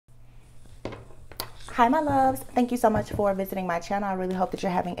Hi my loves, thank you so much for visiting my channel. I really hope that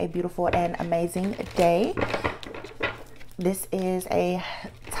you're having a beautiful and amazing day. This is a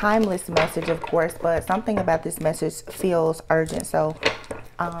timeless message, of course, but something about this message feels urgent, so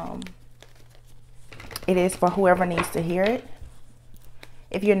it is for whoever needs to hear it.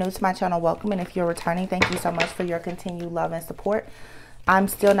 If you're new to my channel, welcome, and if you're returning, thank you so much for your continued love and support. I'm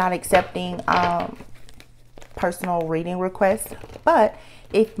still not accepting personal reading requests, but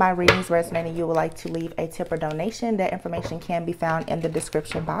if my readings resonate and you would like to leave a tip or donation, that information can be found in the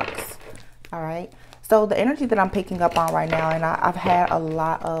description box. All right, so the energy that I'm picking up on right now, and I've had a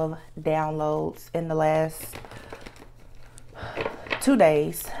lot of downloads in the last 2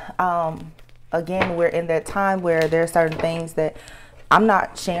 days. Again, we're in that time where there are certain things that I'm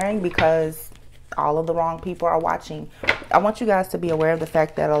not sharing because all of the wrong people are watching. I want you guys to be aware of the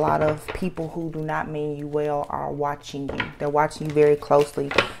fact that a lot of people who do not mean you well are watching you. They're watching you very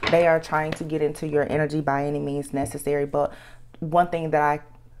closely. They are trying to get into your energy by any means necessary. But one thing that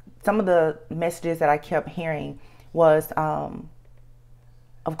some of the messages that I kept hearing was, of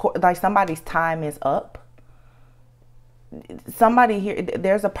course, like somebody's time is up. Somebody here,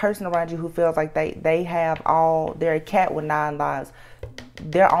 there's a person around you who feels like they're a cat with 9 lives.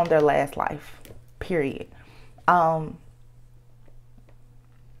 They're on their last life, period.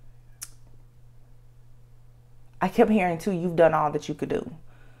 I kept hearing too, you've done all that you could do.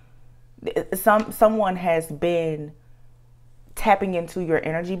 Someone has been tapping into your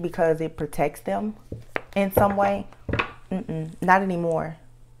energy because it protects them in some way. Not anymore.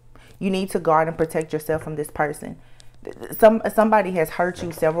 You need to guard and protect yourself from this person. Somebody has hurt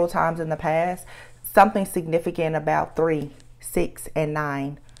you several times in the past. Something significant about 3, 6, and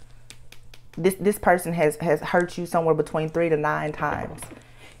 9. This person has hurt you somewhere between 3 to 9 times.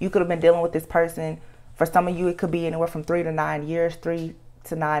 You could have been dealing with this person. For some of you, it could be anywhere from 3 to 9 years, 3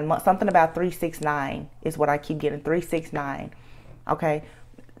 to 9 months. Something about 3, 6, 9 is what I keep getting. 3, 6, 9. Okay.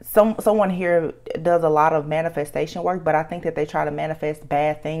 Someone here does a lot of manifestation work, but I think that they try to manifest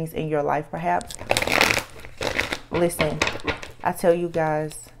bad things in your life, perhaps. Listen, I tell you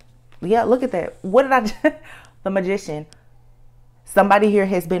guys, yeah, look at that. What did I the Magician. Somebody here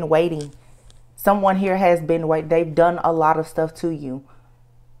has been waiting. Someone here has been waiting. They've done a lot of stuff to you.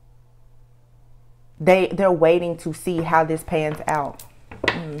 They're waiting to see how this pans out.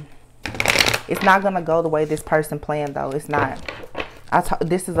 It's not going to go the way this person planned, though. It's not.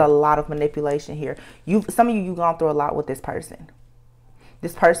 This is a lot of manipulation here. Some of you've gone through a lot with this person.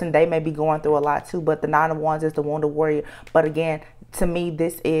 This person, they may be going through a lot too, but the 9 of Wands is the wounded warrior. But again, to me,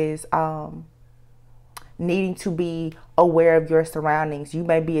 this is needing to be aware of your surroundings. You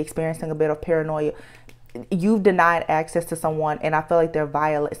may be experiencing a bit of paranoia. You've denied access to someone, and I feel like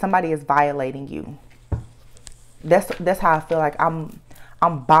somebody is violating you. That's how I feel like I'm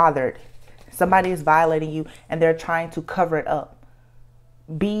bothered. Somebody is violating you and they're trying to cover it up.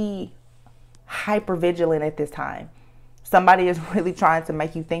 Be hyper vigilant at this time. Somebody is really trying to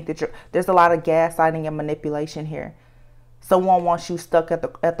make you think that there's a lot of gaslighting and manipulation here. Someone wants you stuck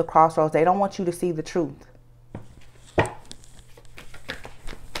at the crossroads. They don't want you to see the truth.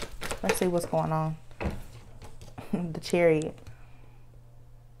 Let's see what's going on. The Chariot.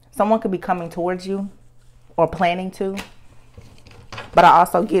 Someone could be coming towards you or planning to. But I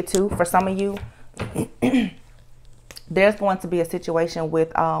also get to, for some of you, there's going to be a situation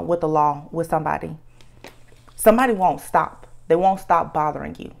with the law, with somebody. Somebody won't stop. They won't stop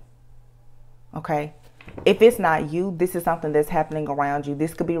bothering you. Okay? If it's not you, this is something that's happening around you.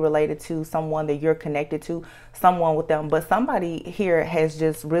 This could be related to someone that you're connected to, someone with them. But somebody here has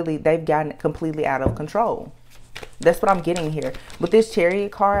just really, they've gotten completely out of control. That's what I'm getting here. With this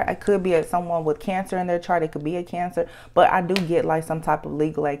Chariot card, it could be someone with cancer in their chart. It could be a cancer. But I do get like some type of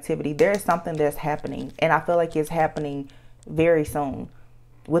legal activity. There's something that's happening. And I feel like it's happening very soon.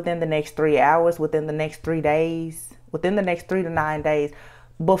 Within the next 3 hours, within the next 3 days, within the next 3 to 9 days.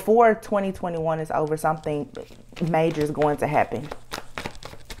 Before 2021 is over, something major is going to happen.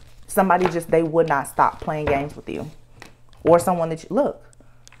 Somebody they would not stop playing games with you. Or someone that look,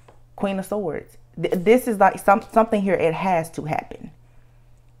 Queen of Swords. This is like something here. It has to happen.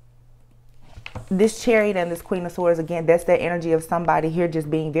 This Chariot and this Queen of Swords, again, that's the energy of somebody here just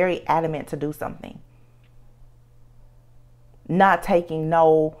being very adamant to do something. Not taking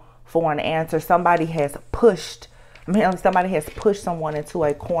no for an answer. Somebody has pushed someone into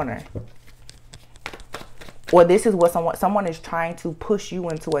a corner. Or this is what someone is trying to push you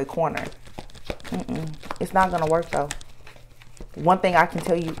into a corner. It's not going to work though. One thing I can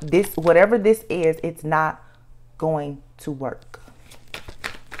tell you, whatever this is, it's not going to work.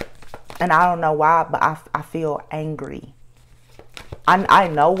 And I don't know why, but I feel angry. I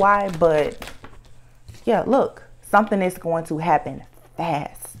know why, but Yeah, look, something is going to happen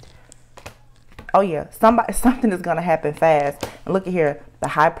fast. Oh yeah, something is going to happen fast. And look at here, the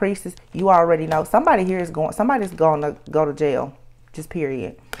high priestess, you already know somebody's going to go to jail. Just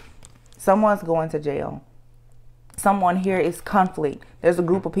period. Someone's going to jail. Someone here is conflict. There's a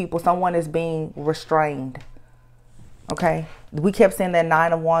group of people, someone is being restrained. Okay, we kept saying that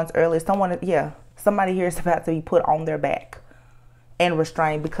 9 of Wands earlier. Somebody here is about to be put on their back and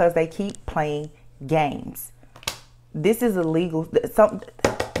restrained because they keep playing games. This is illegal.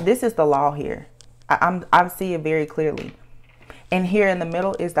 This is the law here. I see it very clearly. And here in the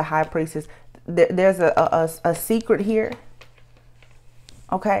middle is the high priestess. There's a secret here.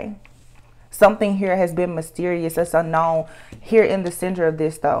 Okay. Something here has been mysterious. It's unknown. Here in the center of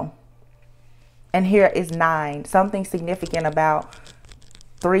this though. And here is 9. Something significant about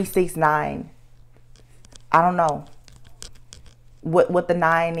 3, 6, 9. I don't know what the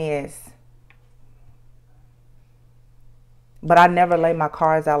 9 is. But I never lay my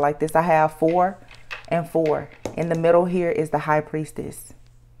cards out like this. I have 4 and 4. In the middle here is the high priestess.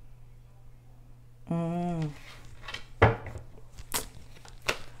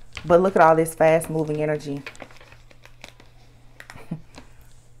 But look at all this fast moving energy.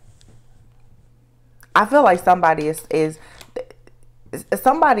 I feel like somebody is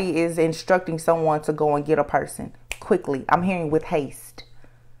instructing someone to go and get a person quickly. I'm hearing with haste.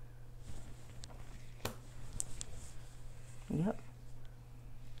 Yep.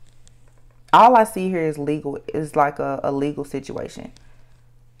 All I see here is legal, is like a legal situation.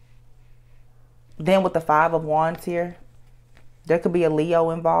 Then with the 5 of Wands here, there could be a Leo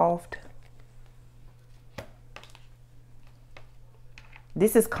involved.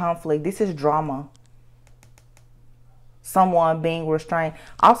 This is conflict. This is drama. Someone being restrained.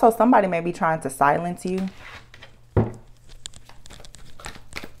 Also, somebody may be trying to silence you.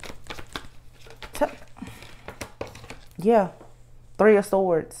 Yeah. 3 of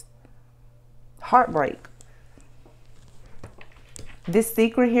Swords. Heartbreak. This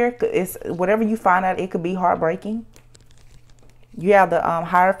secret here is whatever you find out, it could be heartbreaking. You have the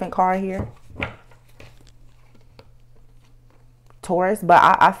Hierophant card here. Taurus. But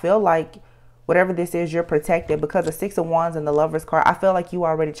I feel like whatever this is, you're protected because the 6 of Wands and the Lover's card. I feel like you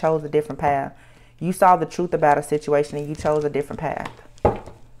already chose a different path. You saw the truth about a situation and you chose a different path.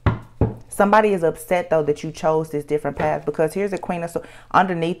 Somebody is upset though that you chose this different path, because here's a Queen of Swords.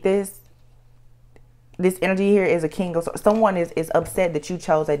 Underneath this energy here is a King of Swords. Someone is upset that you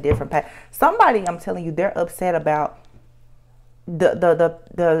chose a different path. Somebody, I'm telling you, they're upset about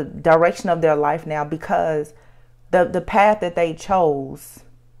the direction of their life now, because the path that they chose,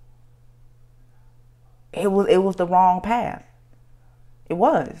 it was the wrong path. It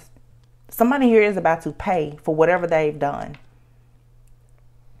was. Somebody here is about to pay for whatever they've done.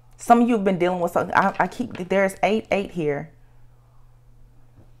 Some of you have been dealing with something. There's 8 here.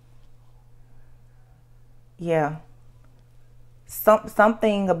 Yeah.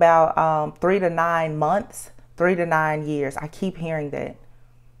 Something about 3 to 9 months, 3 to 9 years. I keep hearing that.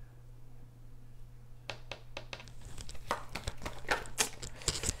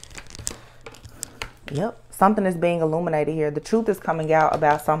 Yep. Something is being illuminated here. The truth is coming out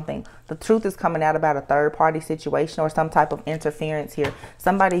about something. The truth is coming out about a third party situation or some type of interference here.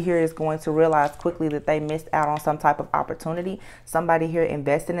 Somebody here is going to realize quickly that they missed out on some type of opportunity. Somebody here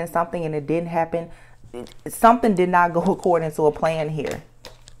invested in something and it didn't happen. Something did not go according to a plan here.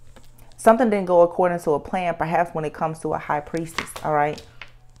 Something didn't go according to a plan, perhaps when it comes to a high priestess. All right.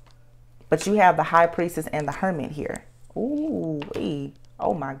 But you have the high priestess and the hermit here. Ooh,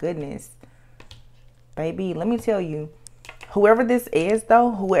 oh my goodness. Baby, let me tell you, whoever this is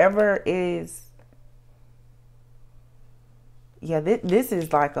though, whoever is, yeah, this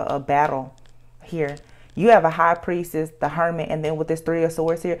is like a battle here. You have a high priestess, the hermit, and then with this 3 of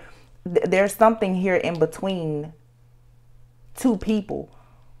Swords here, there's something here in between 2 people.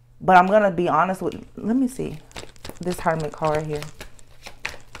 But I'm going to be honest with, let me see this hermit card here.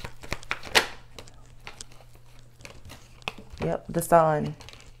 Yep, the Sun.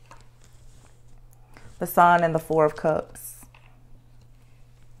 The Sun and the 4 of Cups.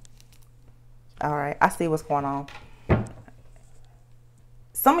 All right, I see what's going on.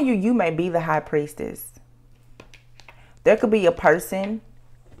 Some of you may be the high priestess. There could be a person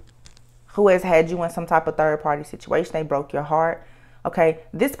who has had you in some type of third party situation. They broke your heart. Okay,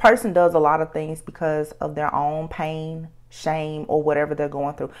 this person does a lot of things because of their own pain, shame, or whatever they're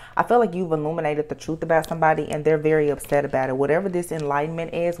going through. I feel like you've illuminated the truth about somebody and they're very upset about it. Whatever this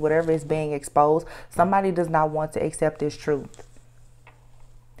enlightenment is, whatever is being exposed, somebody does not want to accept this truth.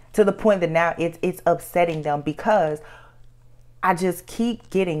 To the point that now it's upsetting them, because I just keep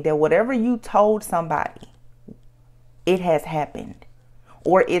getting that whatever you told somebody, it has happened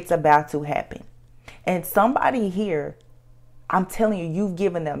or it's about to happen. And somebody here, I'm telling you, you've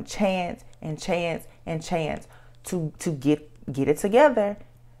given them chance and chance and chance to get it together.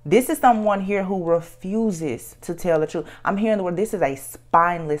 This is someone here who refuses to tell the truth. I'm hearing the word, this is a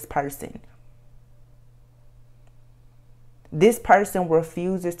spineless person. This person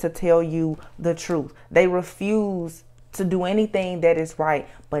refuses to tell you the truth. They refuse to do anything that is right.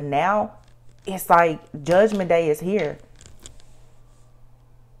 But now it's like Judgment Day is here.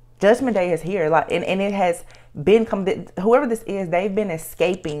 Judgment Day is here. Like, and it has been whoever this is, they've been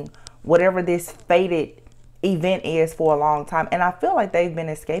escaping whatever this fated event is for a long time. And I feel like they've been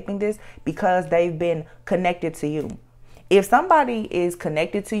escaping this because they've been connected to you. If somebody is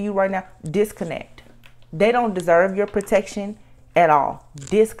connected to you right now, disconnect. They don't deserve your protection at all.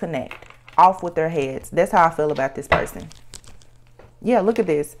 Disconnect. Off with their heads. That's how I feel about this person. Yeah, look at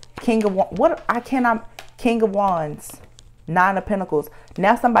this. King of Wands. 9 of Pentacles.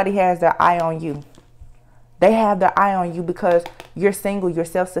 Now somebody has their eye on you. They have their eye on you because you're single, you're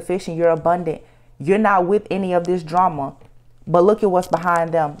self-sufficient, you're abundant. You're not with any of this drama. But look at what's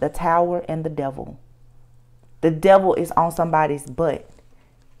behind them. The Tower and the Devil. The devil is on somebody's butt.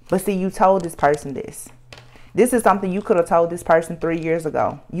 But see, you told this person this. This is something you could have told this person 3 years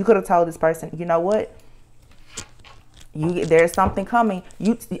ago. You could have told this person, you know what? There's something coming.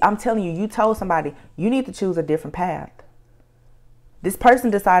 I'm telling you, you told somebody, you need to choose a different path. This person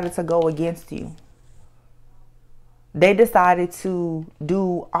decided to go against you. They decided to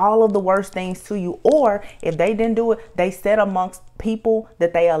do all of the worst things to you. Or if they didn't do it, they sat amongst people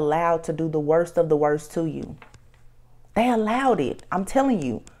that they allowed to do the worst of the worst to you. They allowed it. I'm telling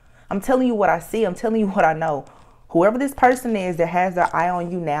you. I'm telling you what I see. I'm telling you what I know. Whoever this person is that has their eye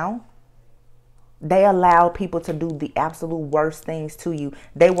on you now, they allowed people to do the absolute worst things to you.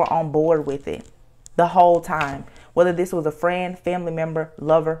 They were on board with it the whole time. Whether this was a friend, family member,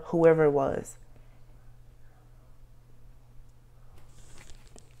 lover, whoever it was.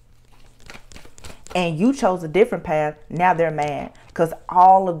 And you chose a different path. Now they're mad because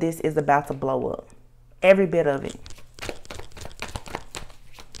all of this is about to blow up. Every bit of it.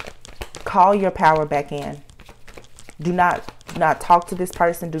 Call your power back in. Do not talk to this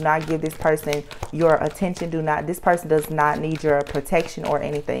person. Do not give this person your attention. This person does not need your protection or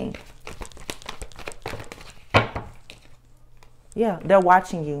anything. Yeah, they're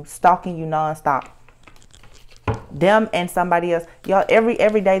watching you, stalking you nonstop. Them and somebody else. Y'all,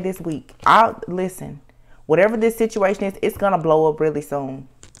 every day this week. Listen, whatever this situation is, it's going to blow up really soon.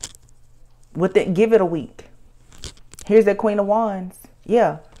 Give it a week. Here's the Queen of Wands.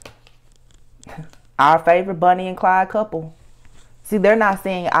 Yeah. Our favorite Bonnie and Clyde couple. See, they're not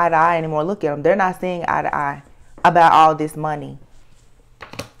seeing eye to eye anymore. Look at them. They're not seeing eye to eye about all this money.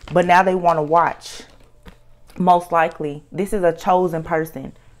 But now they want to watch. Most likely, this is a chosen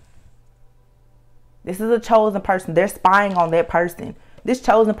person. This is a chosen person. They're spying on that person. This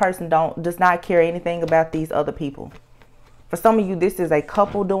chosen person does not care anything about these other people. For some of you, this is a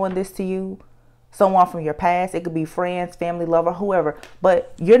couple doing this to you. Someone from your past. It could be friends, family, lover, whoever.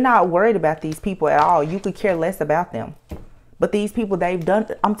 But you're not worried about these people at all. You could care less about them. But these people, they've done,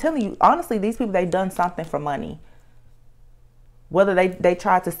 I'm telling you, honestly, these people, they've done something for money. Whether they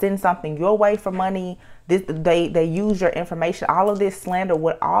tried to send something your way for money, they use your information. All of this slander,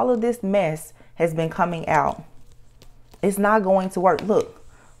 all of this mess has been coming out. It's not going to work. Look,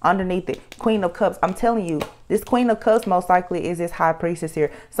 underneath it, Queen of Cups. I'm telling you, this Queen of Cups most likely is this High Priestess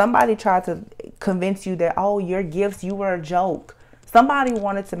here. Somebody tried to convince you that, oh, your gifts, you were a joke. Somebody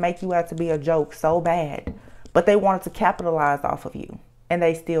wanted to make you out to be a joke so bad, but they wanted to capitalize off of you, and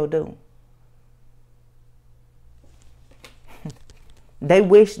they still do. They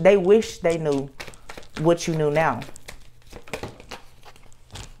wish they knew what you knew now.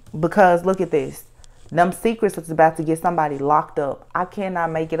 Because look at this. Them secrets is about to get somebody locked up. I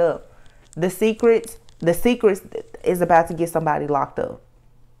cannot make it up. The secrets is about to get somebody locked up.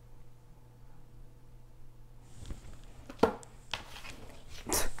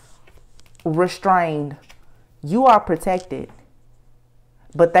 Restrained. You are protected.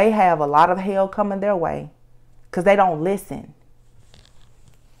 But they have a lot of hell coming their way because they don't listen.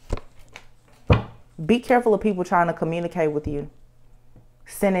 Be careful of people trying to communicate with you.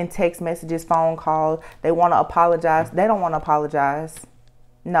 Sending text messages, phone calls. They want to apologize. They don't want to apologize.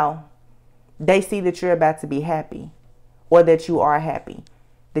 No. They see that you're about to be happy. Or that you are happy.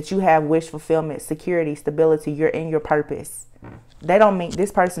 That you have wish fulfillment, security, stability. You're in your purpose. They don't mean,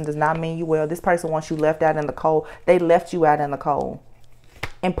 this person does not mean you well. This person wants you left out in the cold. They left you out in the cold.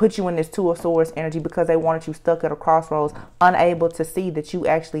 and put you in this Two of Swords energy because they wanted you stuck at a crossroads, unable to see that you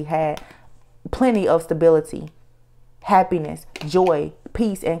actually had plenty of stability, happiness, joy,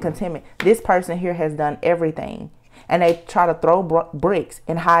 peace, and contentment. This person here has done everything, and they try to throw bricks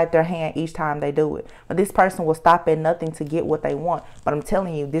and hide their hand each time they do it. But this person will stop at nothing to get what they want. But I'm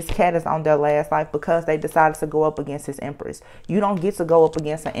telling you, this cat is on their last life because they decided to go up against this Empress. You don't get to go up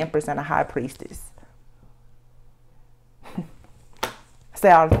against an Empress and a High Priestess.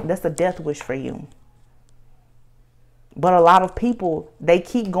 So that's a death wish for you. But a lot of people, they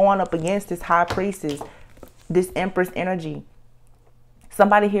keep going up against this High Priestess, this Empress energy.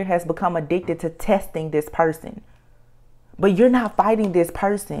 Somebody here has become addicted to testing this person. But you're not fighting this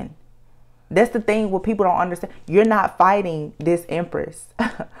person. That's the thing what people don't understand. You're not fighting this Empress.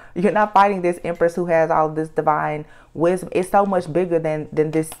 You're not fighting this Empress who has all this divine wisdom. It's so much bigger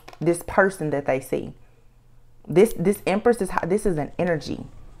than this person that they see. This Empress this is an energy.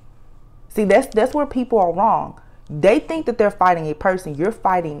 See, that's where people are wrong. They think that they're fighting a person. You're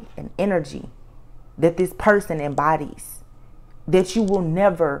fighting an energy that this person embodies, that you will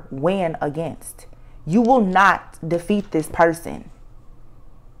never win against. You will not defeat this person.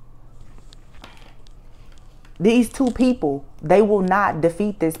 These two people, they will not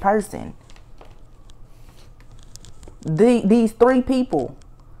defeat this person. These three people,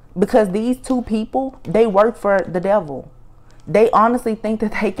 because these two people, they work for the devil. They honestly think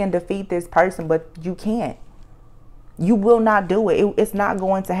that they can defeat this person, but you can't. You will not do it. It's not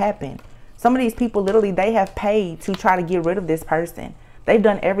going to happen. Some of these people, literally, they have paid to try to get rid of this person. They've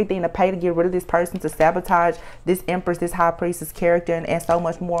done everything to pay to get rid of this person, to sabotage this Empress, this High Priestess character, and so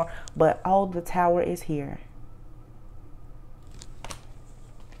much more. But oh, the Tower is here.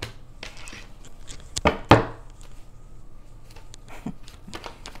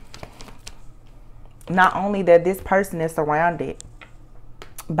 Not only that, this person is surrounded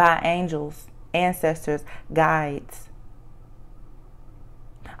by angels, ancestors, guides.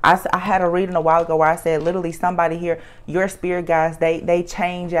 I had a reading a while ago where I said literally somebody here, your spirit guides, they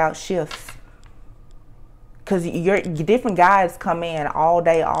change out shifts. Because your different guides come in all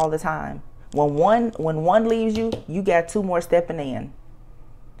day, all the time. When one leaves you, you got two more stepping in.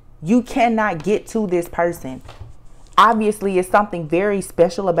 You cannot get to this person. Obviously, it's something very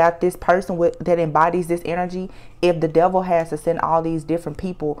special about this person that embodies this energy if the devil has to send all these different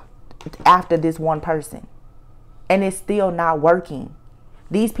people after this one person. And it's still not working.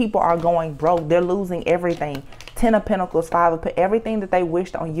 These people are going broke. They're losing everything. 10 of Pentacles, 5 of Pentacles. Everything that they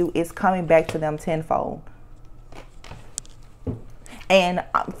wished on you is coming back to them tenfold. And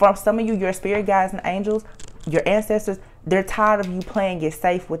for some of you, your spirit guides and angels, your ancestors, they're tired of you playing it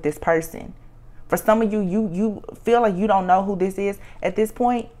safe with this person. For some of you, you feel like you don't know who this is at this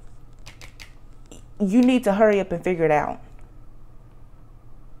point. You need to hurry up and figure it out.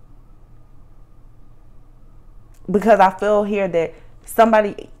 Because I feel here that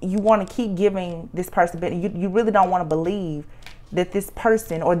somebody, you want to keep giving this person, but you really don't want to believe that this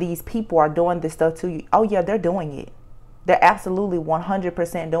person or these people are doing this stuff to you. Oh yeah, they're doing it. They're absolutely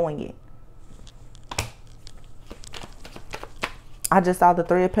 100% doing it. I just saw the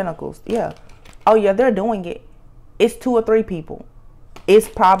 3 of Pentacles. Yeah. Oh yeah, they're doing it. It's 2 or 3 people. It's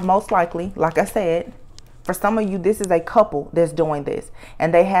probably most likely, like I said, for some of you, this is a couple that's doing this,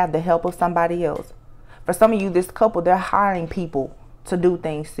 and they have the help of somebody else. For some of you, this couple, they're hiring people to do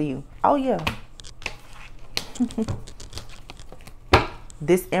things to you. Oh yeah.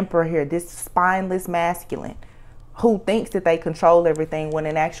 This Emperor here, this spineless masculine who thinks that they control everything when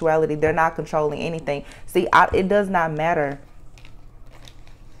in actuality they're not controlling anything. See, it does not matter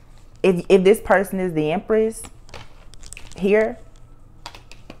if this person is the Empress here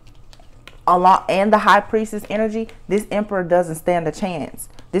along and the High Priestess energy. This Emperor doesn't stand a chance.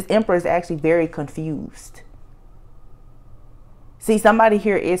 This Emperor is actually very confused. See, somebody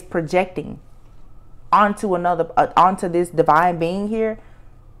here is projecting onto onto this divine being here,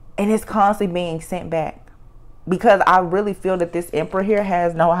 and it's constantly being sent back. Because I really feel that this Emperor here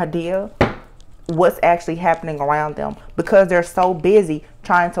has no idea what's actually happening around them, because they're so busy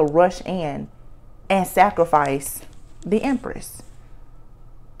trying to rush in and sacrifice the Empress.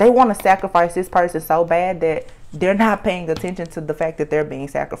 They want to sacrifice this person so bad that they're not paying attention to the fact that they're being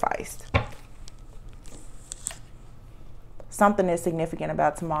sacrificed. Something is significant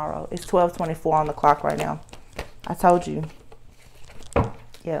about tomorrow. It's 12:24 on the clock right now. I told you.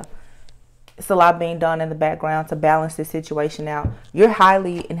 Yeah. It's a lot being done in the background to balance this situation out. You're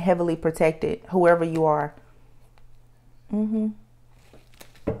highly and heavily protected, whoever you are.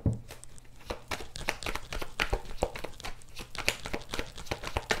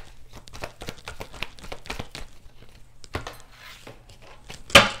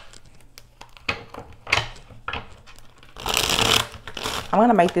 I'm going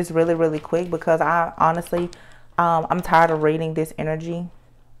to make this really, really quick because I honestly, I'm tired of reading this energy.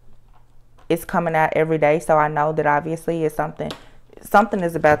 It's coming out every day. So I know that obviously it's something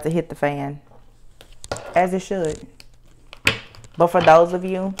is about to hit the fan, as it should. But for those of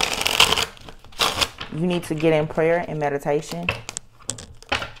you, you need to get in prayer and meditation.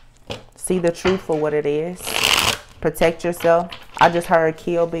 See the truth for what it is. Protect yourself. I just heard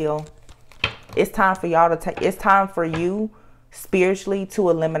Kill Bill. It's time for y'all to take, it's time for you spiritually to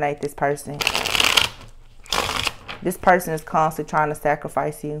eliminate this person. This person is constantly trying to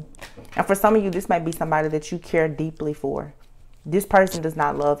sacrifice you. And for some of you, this might be somebody that you care deeply for. This person does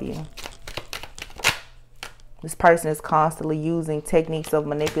not love you. This person is constantly using techniques of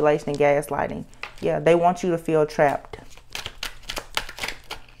manipulation and gaslighting. Yeah, they want you to feel trapped.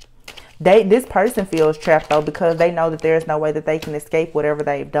 This person feels trapped though because they know that there's no way that they can escape whatever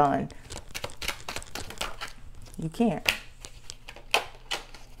they've done. You can't.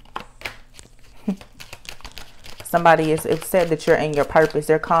 Somebody is upset that you're in your purpose.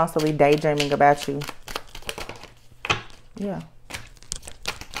 They're constantly daydreaming about you. Yeah.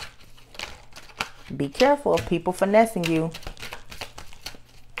 Be careful of people finessing you.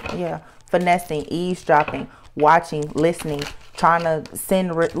 Yeah. Finessing, eavesdropping, watching, listening, trying to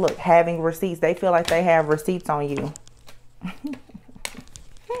send, look, having receipts. They feel like they have receipts on you.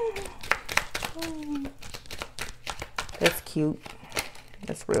 That's cute.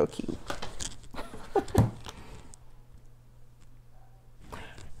 That's real cute.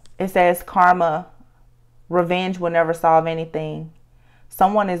 It says karma, revenge will never solve anything.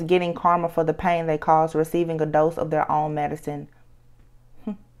 Someone is getting karma for the pain they caused receiving a dose of their own medicine.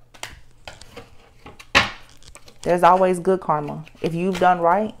 There's always good karma. If you've done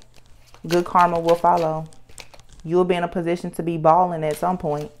right, good karma will follow. You'll be in a position to be balling at some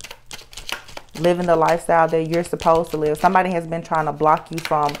point. Living the lifestyle that you're supposed to live. Somebody has been trying to block you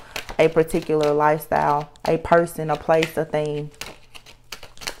from a particular lifestyle, a person, a place, a thing.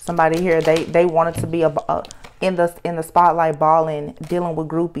 Somebody here, they wanted to be in the spotlight balling, dealing with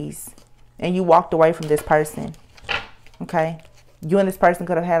groupies. And you walked away from this person. Okay? You and this person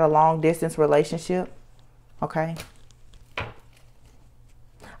could have had a long distance relationship. Okay.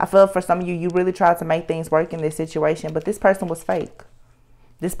 I feel for some of you, you really tried to make things work in this situation, but this person was fake.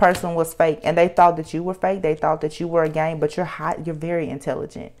 This person was fake, and they thought that you were fake. They thought that you were a game, but you're hot. You're very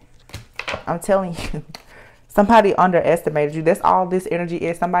intelligent. I'm telling you, somebody underestimated you. That's all this energy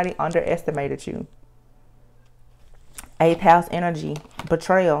is. Somebody underestimated you. 8th house energy,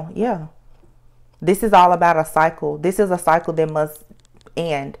 betrayal. Yeah. This is all about a cycle. This is a cycle that must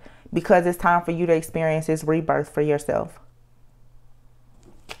end. Because it's time for you to experience this rebirth for yourself.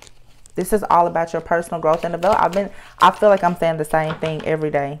 This is all about your personal growth and development. I feel like I'm saying the same thing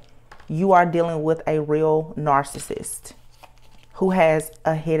every day. You are dealing with a real narcissist who has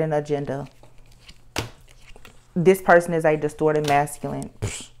a hidden agenda. This person is a distorted masculine.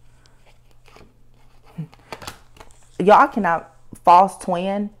 Y'all cannot false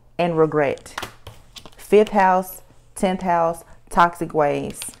twin and regret. 5th house, 10th house, toxic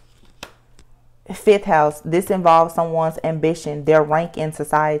ways. 5th house, this involves someone's ambition, their rank in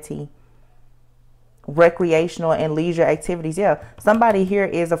society, recreational and leisure activities. Yeah, somebody here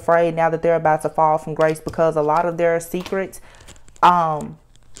is afraid now that they're about to fall from grace because a lot of their secrets,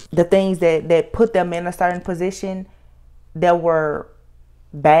 the things that put them in a certain position that were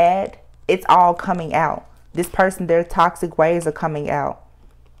bad, it's all coming out. This person, their toxic ways are coming out.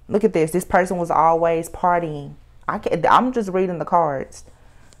 Look at this. This person was always partying. I'm just reading the cards.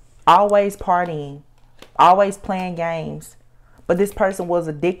 Always partying, always playing games. But this person was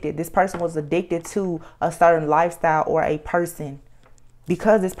addicted. This person was addicted to a certain lifestyle or a person.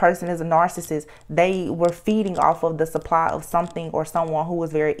 Because this person is a narcissist, they were feeding off of the supply of something or someone who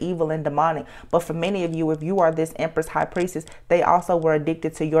was very evil and demonic. But for many of you, if you are this Empress High Priestess, they also were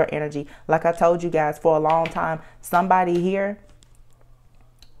addicted to your energy. Like I told you guys, for a long time, somebody here,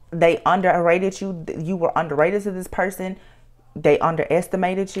 they underrated you. You were underrated to this person. They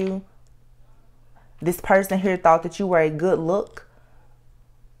underestimated you. This person here thought that you were a good look,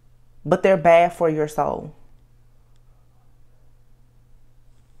 but they're bad for your soul.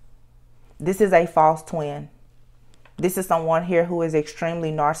 This is a false twin. This is someone here who is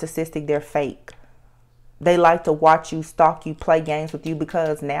extremely narcissistic. They're fake. They like to watch you, stalk you, play games with you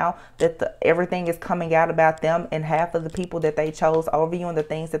because now that everything is coming out about them and half of the people that they chose over you and the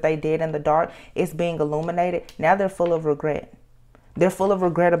things that they did in the dark is being illuminated. Now they're full of regret. They're full of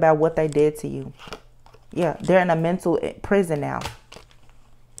regret about what they did to you. Yeah, they're in a mental prison now.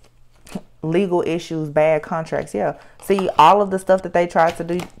 Legal issues, bad contracts. Yeah. See, all of the stuff that they tried to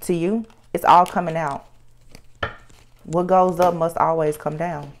do to you, it's all coming out. What goes up must always come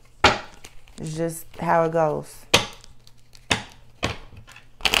down. It's just how it goes.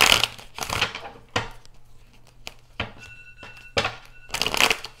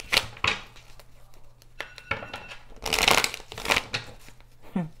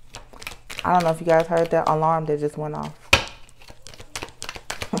 I don't know if you guys heard that alarm that just went off.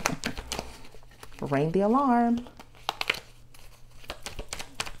 Ring the alarm.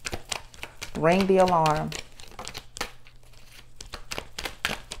 Ring the alarm.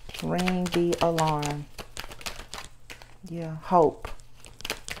 Ring the alarm. Yeah, hope.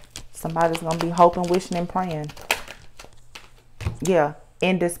 Somebody's going to be hoping, wishing, and praying. Yeah,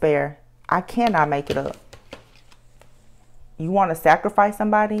 in despair. I cannot make it up. You want to sacrifice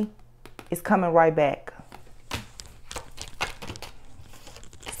somebody? It's coming right back.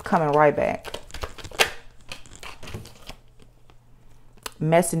 It's coming right back.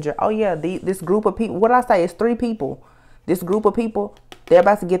 Messenger. Oh yeah, this group of people. What did I say? It's 3 people. This group of people, they're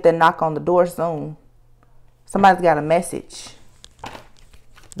about to get their knock on the door soon. Somebody's got a message.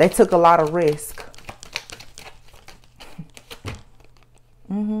 They took a lot of risk.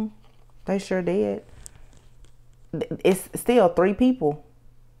 They sure did. It's still 3 people.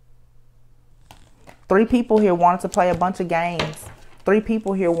 3 people here wanted to play a bunch of games. 3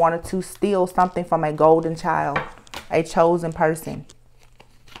 people here wanted to steal something from a golden child, a chosen person.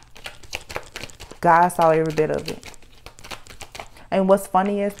 God saw every bit of it. And what's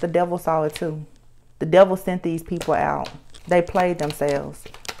funny is the devil saw it too. The devil sent these people out. They played themselves.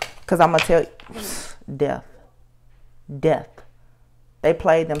 Because I'm going to tell you, death. Death. They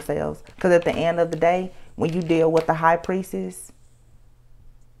played themselves. Because at the end of the day, when you deal with the high priestess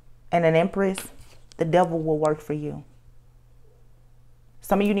and an empress, the devil will work for you.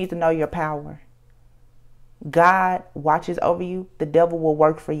 Some of you need to know your power. God watches over you. The devil will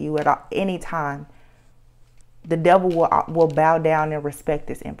work for you at any time. The devil will bow down and respect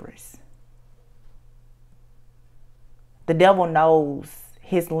this empress. The devil knows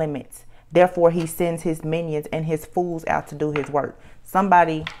his limits. Therefore, he sends his minions and his fools out to do his work.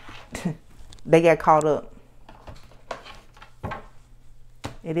 Somebody, they got caught up.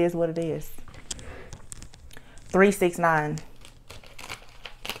 It is what it is. 369.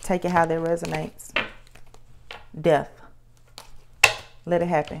 Take it how that resonates. Death. Let it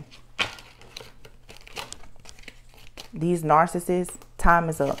happen. These narcissists, time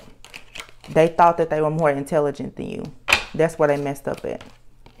is up. They thought that they were more intelligent than you. That's where they messed up at.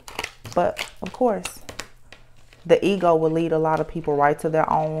 But, of course, the ego will lead a lot of people right to their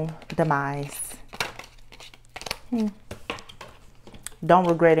own demise. Don't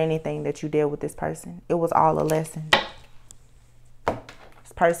regret anything that you did with this person. It was all a lesson.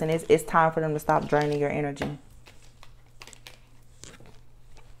 This person, it's time for them to stop draining your energy.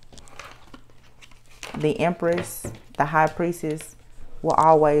 The empress, the high priestess, will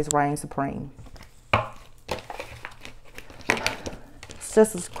always reign supreme. It's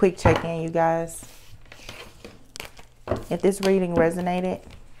just a quick check-in, you guys. If this reading resonated,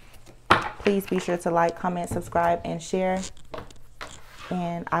 please be sure to like, comment, subscribe, and share.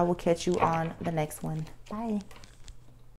 And I will catch you on the next one. Bye.